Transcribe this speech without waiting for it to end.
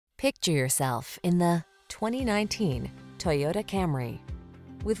Picture yourself in the 2019 Toyota Camry.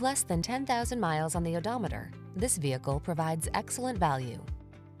 With less than 10,000 miles on the odometer, this vehicle provides excellent value.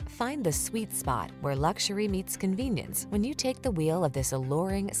 Find the sweet spot where luxury meets convenience when you take the wheel of this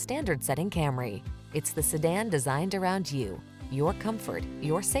alluring, standard-setting Camry. It's the sedan designed around you, your comfort,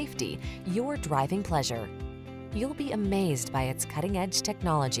 your safety, your driving pleasure. You'll be amazed by its cutting-edge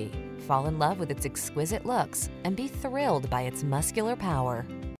technology, fall in love with its exquisite looks, and be thrilled by its muscular power.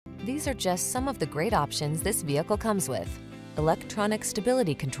 These are just some of the great options this vehicle comes with: electronic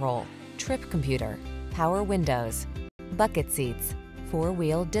stability control, trip computer, power windows, bucket seats,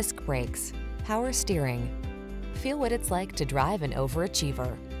 four-wheel disc brakes, power steering. Feel what it's like to drive an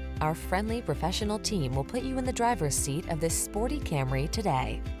overachiever. Our friendly professional team will put you in the driver's seat of this sporty Camry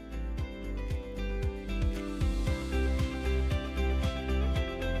today.